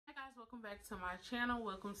welcome back to my channel.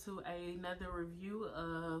 Welcome to another review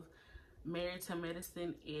of Married to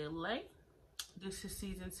Medicine LA. This is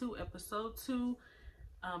season 2, episode 2.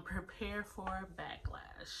 Prepare for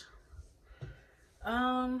Backlash.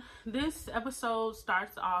 This episode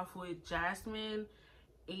starts off with Jasmine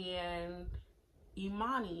and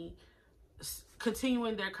Imani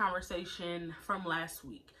continuing their conversation from last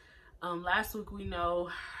week. Last week we know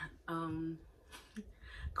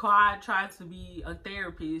Quad tried to be a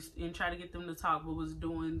therapist and try to get them to talk, but was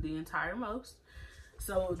doing the entire most.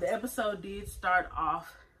 So the episode did start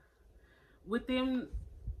off with them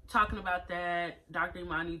talking about that. Dr.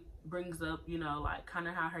 Imani brings up, you know, like kind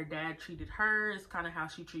of how her dad treated her, is kind of how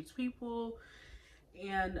she treats people.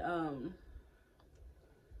 And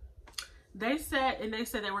they said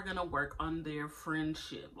they were gonna work on their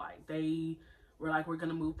friendship. Like they were like, we're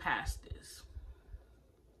gonna move past this.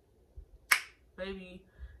 Baby,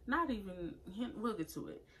 not even, we'll get to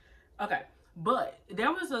it. Okay, but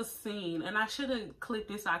there was a scene, and I should have clicked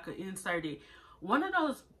this so I could insert it. One of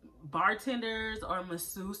those bartenders or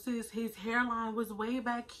masseuses, his hairline was way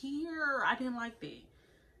back here. I didn't like that.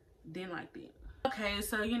 Didn't like that. Okay,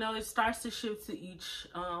 so, you know, it starts to shift to each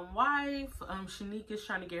wife. Shanika's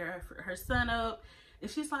trying to get her son up. And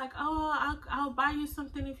she's like, oh, I'll buy you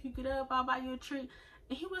something if you get up. I'll buy you a treat.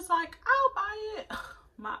 And he was like, I'll buy it.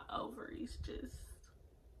 My ovaries just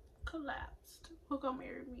collapsed. Who gonna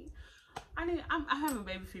marry me? I'm having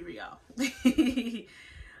baby fever, y'all.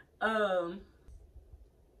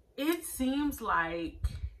 It seems like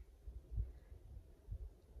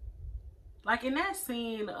in that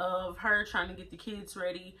scene of her trying to get the kids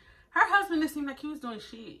ready, her husband, it seemed like he was doing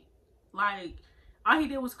shit. Like all he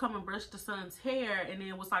did was come and brush the son's hair, and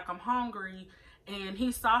then was like, I'm hungry. And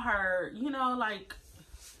he saw her, you know, like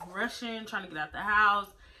rushing, trying to get out the house,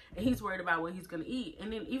 and he's worried about what he's gonna eat.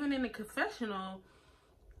 And then even in the confessional,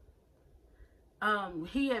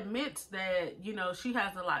 he admits that, you know, she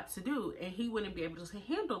has a lot to do, and he wouldn't be able to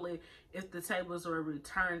handle it if the tables were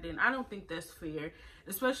returned. And I don't think that's fair,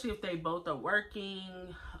 especially if they both are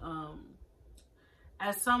working.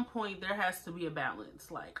 At some point there has to be a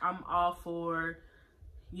balance. Like, I'm all for,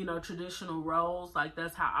 you know, traditional roles. Like,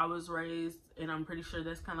 that's how I was raised, and I'm pretty sure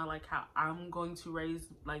that's kind of like how I'm going to raise,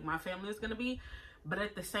 like, my family is going to be. But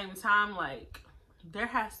at the same time, like, there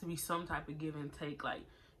has to be some type of give and take. Like,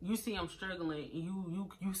 you see I'm struggling, and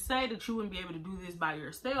you say that you wouldn't be able to do this by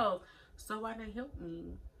yourself, so why not help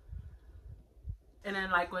me? And then,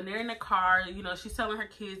 like, when they're in the car, you know, she's telling her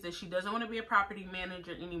kids that she doesn't want to be a property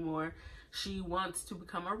manager anymore. She wants to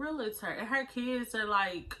become a realtor. And her kids are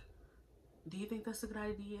like, do you think that's a good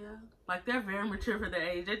idea? Like, they're very mature for their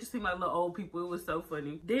age. They just seem like little old people. It was so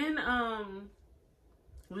funny. Then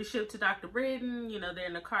we shift to Dr. Brynae. You know, they're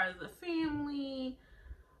in the car as a family.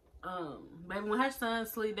 Baby, when her son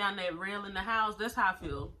slid down that rail in the house, that's how I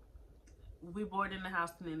feel. We bored in the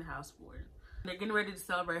house and in the house bored. They're getting ready to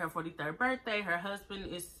celebrate her 43rd birthday. Her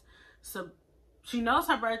husband is she knows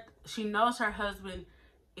her husband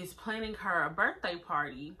is planning her a birthday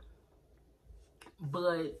party,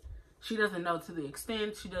 but she doesn't know to the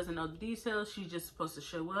extent. She doesn't know the details. She's just supposed to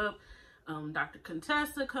show up. Dr.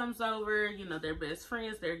 Contessa comes over. You know, they're best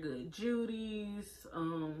friends. They're good Judies.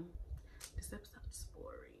 This episode is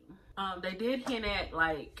boring. They did hint at,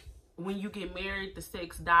 like, when you get married, the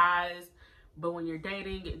sex dies, but when you're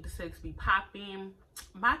dating, the sex be popping.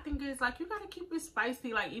 My thing is, like, you gotta keep it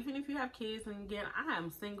spicy. Like, even if you have kids, and again, I am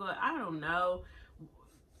single. I don't know.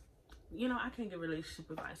 You know, I can't give relationship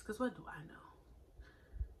advice, because what do I know?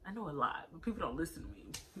 I know a lot, but people don't listen to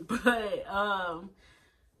me. But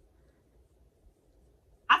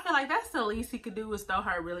I feel like that's the least he could do, is throw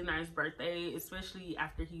her a really nice birthday, especially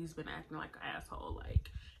after he's been acting like an asshole, like,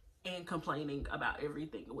 and complaining about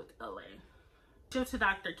everything with LA. Shift to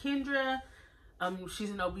Dr. Kendra. She's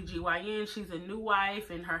an OBGYN. She's a new wife,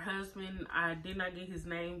 and her husband, I did not get his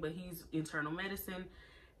name, but he's internal medicine,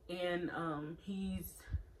 and he's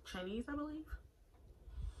Chinese, I believe.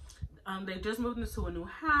 They just moved into a new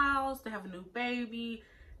house. They have a new baby.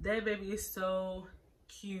 That baby is so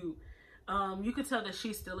cute. You could tell that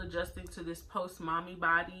she's still adjusting to this post-mommy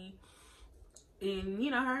body. And, you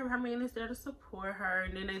know, her man is there to support her.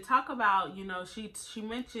 And then they talk about, you know, she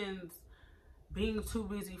mentions being too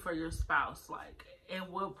busy for your spouse. Like, at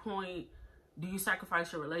what point do you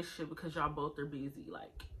sacrifice your relationship because y'all both are busy?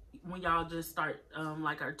 Like, when y'all just start,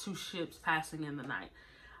 like, our two ships passing in the night.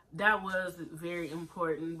 That was very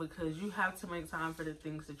important, because you have to make time for the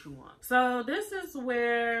things that you want. So this is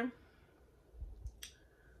where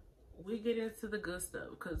we get into the good stuff,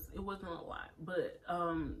 because it wasn't a lot. But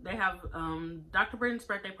they have Dr. Brynae's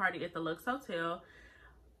birthday party at the Lux Hotel.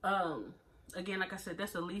 Again, like I said,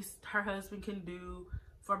 that's the least her husband can do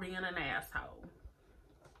for being an asshole.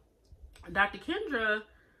 Dr. Kendra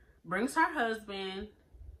brings her husband.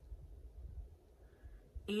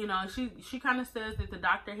 You know, she kind of says that the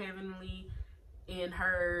Dr. Heavenly, in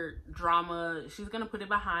her drama, she's gonna put it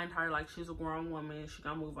behind her, like she's a grown woman, she's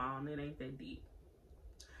gonna move on, it ain't that deep.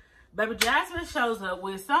 Baby, Jasmine shows up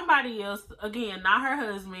with somebody else, again, not her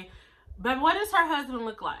husband. But what does her husband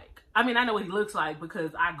look like? I mean, I know what he looks like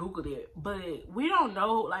because I Googled it, but we don't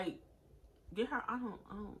know, like, get her, I don't.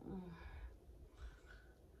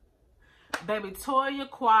 Baby, Toya,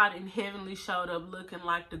 Quad, and Heavenly showed up looking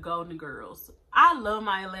like the Golden Girls. I love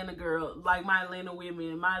my Atlanta girl, like my Atlanta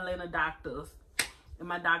women, my Atlanta doctors, and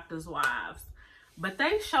my doctors' wives. But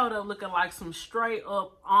they showed up looking like some straight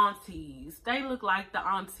up aunties. They look like the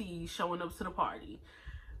aunties showing up to the party.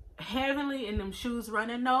 Heavenly in them shoes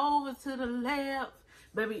running over to the left.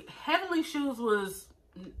 Baby, Heavenly shoes was,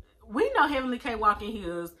 we know Heavenly can't walk in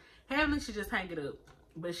heels. Heavenly should just hang it up.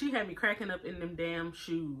 But she had me cracking up in them damn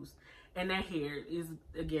shoes. And that hair is,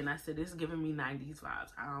 again, I said, it's giving me 90s vibes.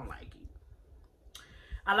 I don't like it.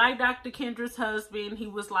 I like Dr. Kendra's husband. He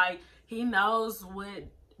was like, he knows what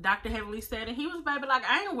Dr. Heavenly said. And he was, baby, like,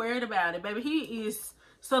 I ain't worried about it, baby. He is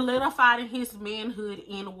solidified in his manhood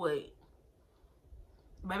in what?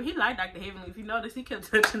 Baby, he liked Dr. Heavenly. If you notice, he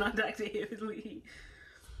kept touching on Dr. Heavenly.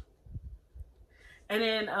 And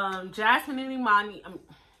then Jasmine and Imani,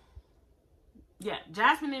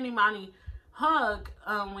 Jasmine and Imani hug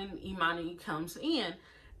when Imani comes in.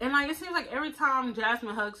 And like, it seems like every time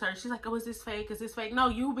Jasmine hugs her, she's like, oh, is this fake? Is this fake? No,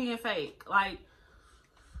 you being fake. Like,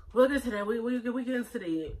 we'll get to that. We get into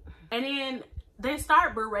that. And then they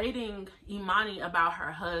start berating Imani about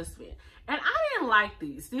her husband. And I didn't like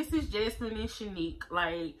this. This is Jasmine and Shanique.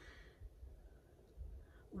 Like,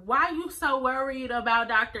 why you so worried about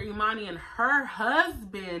Dr. Imani and her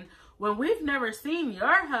husband when we've never seen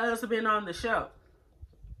your husband on the show?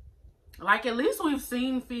 Like, at least we've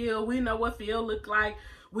seen Phil. We know what Phil look like.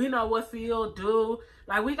 We know what Phil do.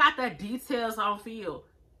 Like, we got the details on Phil.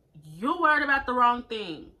 You worried about the wrong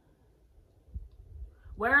thing.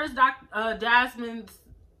 Where is Jasmine's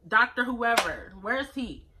Dr. Whoever? Where's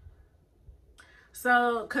he?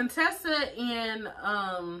 So, Contessa and,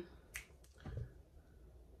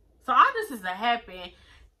 so all this is a happen.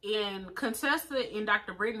 And Contessa and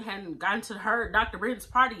Dr. Britton hadn't gotten to Dr. Britton's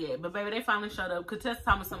party yet. But baby, they finally showed up. Contessa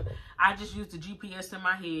told me something. I just used the GPS in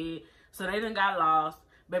my head. So they done got lost.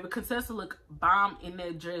 Baby, Contessa look bomb in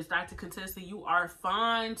that dress. Dr. Contessa, you are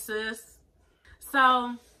fine, sis.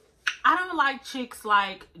 So, I don't like chicks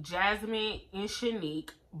like Jasmine and Shanique.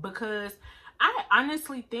 Because I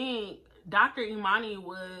honestly think Dr. Imani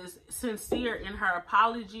was sincere in her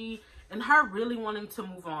apology. And her really wanting to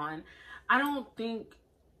move on. I don't think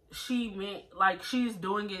she meant, like, she's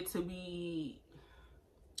doing it to be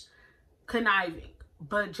conniving.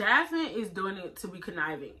 But Jasmine is doing it to be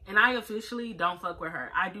conniving. And I officially don't fuck with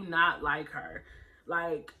her. I do not like her.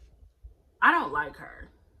 Like, I don't like her.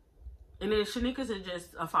 And then Shanika's is just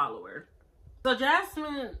a follower. So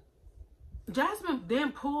Jasmine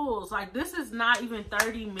then pulls, like, this is not even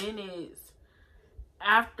 30 minutes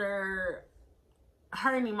after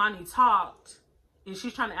her and Imani talked. And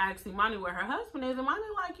she's trying to ask Imani where her husband is. Imani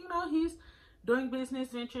like, you know, he's doing business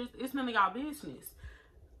ventures. It's none of y'all business.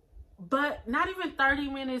 But not even 30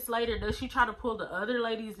 minutes later does she try to pull the other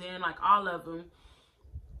ladies in, like all of them.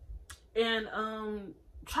 And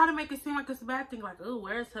try to make it seem like it's a bad thing. Like, oh,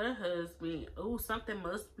 where's her husband? Oh, something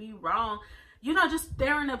must be wrong. You know, just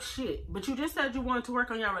stirring up shit. But you just said you wanted to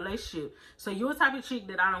work on your relationship. So you're a type of chick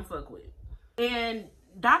that I don't fuck with. And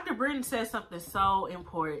Dr. Britton said something so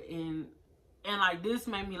important. And like, this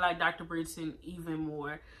made me like Dr. Britton even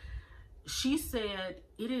more. She said,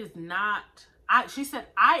 it is not,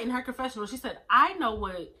 in her confessional, she said, I know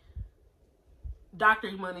what Dr.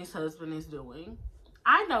 Imani's husband is doing.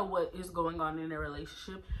 I know what is going on in their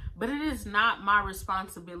relationship, but it is not my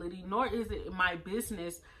responsibility, nor is it my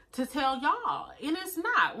business to tell y'all. And it's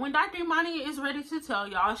not. When Dr. Imani is ready to tell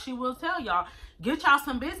y'all, she will tell y'all. Get y'all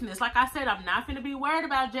some business. Like I said, I'm not going to be worried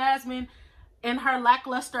about Jasmine and her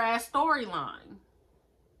lackluster ass storyline.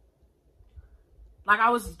 Like, I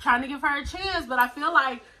was trying to give her a chance, but I feel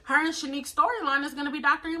like her and Shanique's storyline is going to be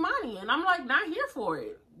Dr. Imani. And I'm like, not here for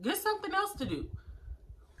it. Get something else to do.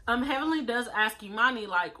 Heavenly does ask Imani,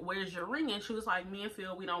 like, where's your ring? And she was like, me and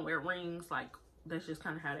Phil, we don't wear rings. Like, that's just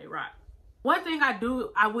kind of how they rock. One thing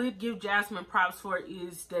I would give Jasmine props for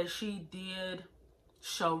is that she did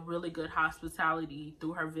show really good hospitality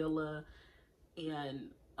through her villa and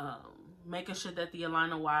making sure that the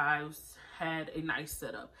Atlanta wives had a nice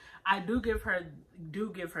setup. I do give her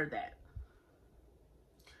that.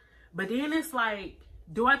 But then it's like,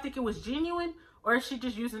 do I think it was genuine, or is she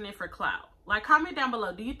just using it for clout? Like, comment down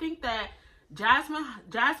below. Do you think that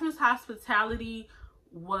Jasmine's hospitality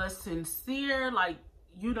was sincere? Like,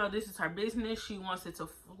 you know, this is her business. She wants it to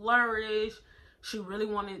flourish. She really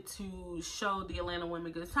wanted to show the Atlanta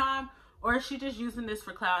women good time. Or is she just using this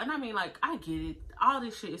for clout? And I mean, like, I get it. All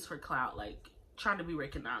this shit is for clout. Like, trying to be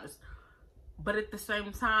recognized. But at the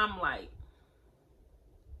same time, like,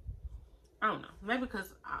 I don't know. Maybe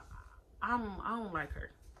because I don't like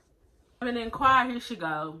her. And then choir, here she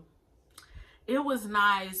go. It was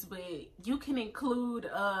nice, but you can include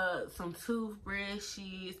some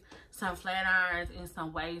toothbrushes, some flat irons, and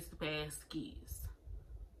some waste baskets.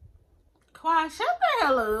 Choir, shut the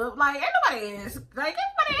hell up. Like, ain't nobody ask. Like,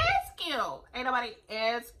 everybody ask you. Ain't nobody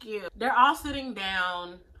ask you. They're all sitting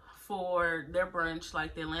down for their brunch.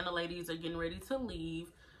 Like, the Atlanta ladies are getting ready to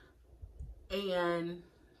leave. And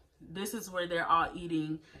this is where they're all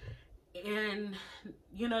eating. And,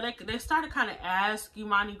 you know, they started kind of ask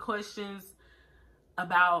Imani questions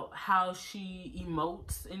about how she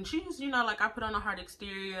emotes. And she's, you know, like, I put on a hard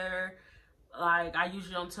exterior. Like, I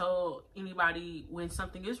usually don't tell anybody when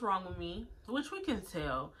something is wrong with me, which we can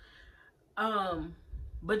tell.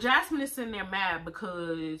 But Jasmine is sitting there mad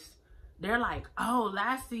because they're like, oh,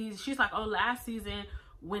 last season, she's like, oh, last season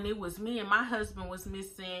when it was me and my husband was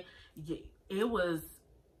missing, it was,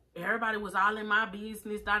 everybody was all in my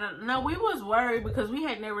business. No, we was worried because we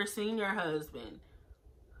had never seen your husband.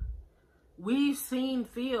 We've seen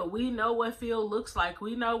Phil. We know what Phil looks like.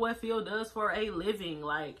 We know what Phil does for a living.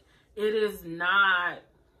 Like, it is not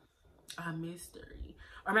a mystery.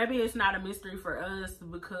 Or maybe it's not a mystery for us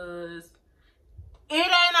because it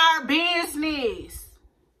ain't our business.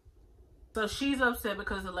 So she's upset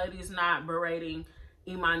because the lady's not berating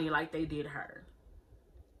Imani like they did her.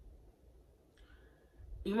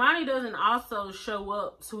 Imani doesn't also show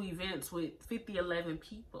up to events with 11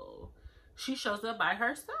 people. She shows up by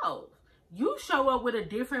herself. You show up with a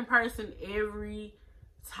different person every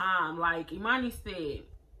time. Like Imani said,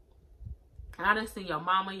 I done seen your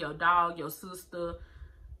mama, your dog, your sister.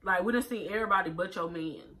 Like, we done seen everybody but your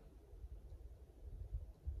man.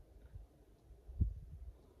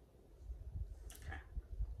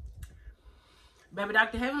 Baby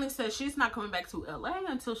Dr. Heavenly says she's not coming back to LA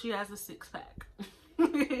until she has a 6-pack.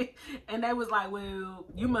 And they was like, well,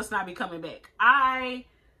 you must not be coming back. I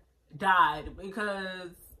died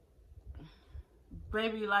because,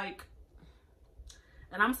 baby, like,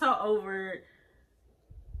 and I'm so over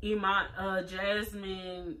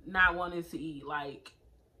Jasmine not wanting to eat. Like,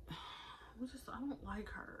 I don't like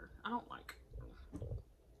her. I don't like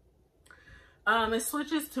her. It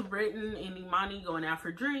switches to Britton and Imani going out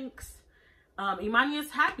for drinks. Imani is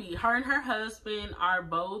happy. Her and her husband are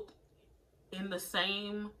both in the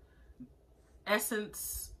same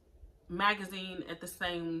Essence magazine at the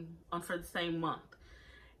same for the same month.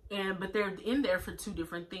 But they're in there for two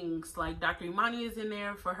different things. Like, Dr. Imani is in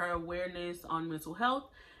there for her awareness on mental health.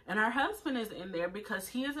 And her husband is in there because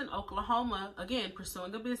he is in Oklahoma, again,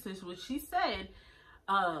 pursuing a business, which she said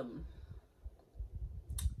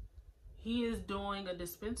he is doing a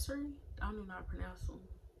dispensary. I don't know how to pronounce them.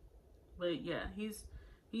 But yeah, he's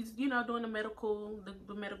you know, doing the medical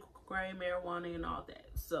grade marijuana and all that.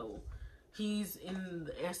 So he's in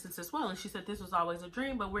the Essence as well. And she said this was always a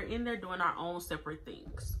dream, but we're in there doing our own separate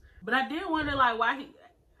things. But I did wonder, like, why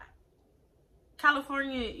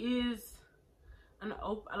California is an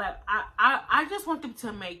open, like, I just want them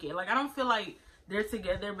to make it. Like, I don't feel like they're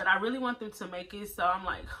together, but I really want them to make it. So I'm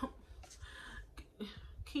like,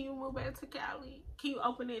 can you move back to Cali? Can you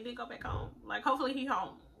open it and then go back home? Like, hopefully he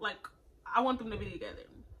home. Like, I want them to be together.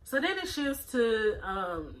 So then it shifts to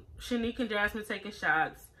Shanique and Jasmine taking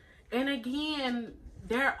shots. And again,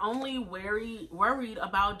 they're only worried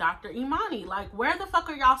about Dr. Imani. Like, where the fuck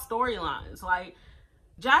are y'all storylines? Like,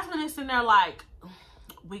 Jasmine is sitting there like,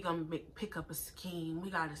 we gonna pick up a scheme. We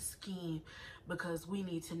got a scheme because we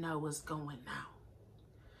need to know what's going on.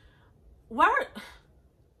 Where,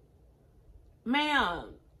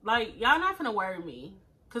 ma'am, like, y'all not finna worry me.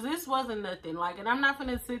 Because this wasn't nothing. Like, and I'm not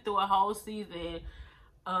finna sit through a whole season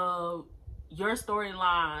of your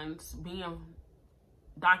storylines being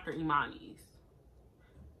Dr. Imani's.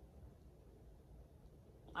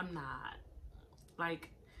 I'm not.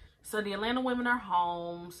 Like, so the Atlanta women are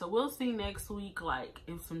home. So we'll see next week, like,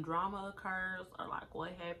 if some drama occurs or, like,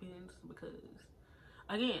 what happens. Because,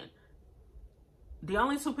 again, the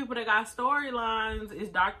only two people that got storylines is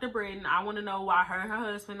Dr. Britton. I want to know why her and her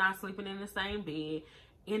husband not sleeping in the same bed.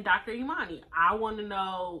 And Dr. Imani. I want to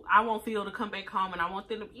know, I want Phil to come back home and I want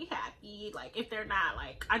them to be happy. Like, if they're not,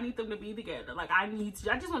 like, I need them to be together. Like, I just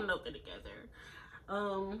want to know if they're together.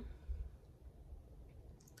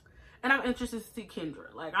 And I'm interested to see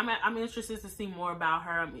Kendra. Like, I'm interested to see more about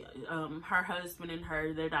her. I mean, her husband and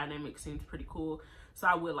her, their dynamic seems pretty cool. So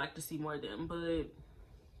I would like to see more of them. But,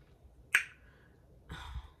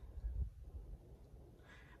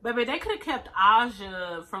 baby, they could have kept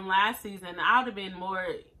Aja from last season. I would have been more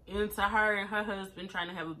into her and her husband trying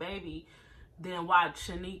to have a baby than watch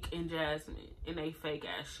Shanique and Jasmine and they fake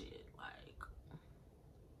ass shit. Like,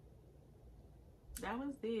 that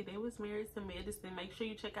was it. They was married to medicine. Make sure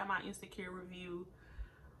you check out my Insecure review.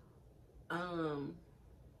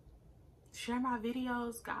 Share my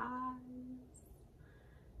videos, guys.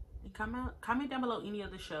 And comment down below any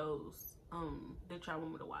of the shows that y'all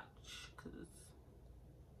want me to watch. Cause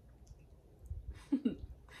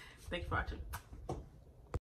thanks for watching.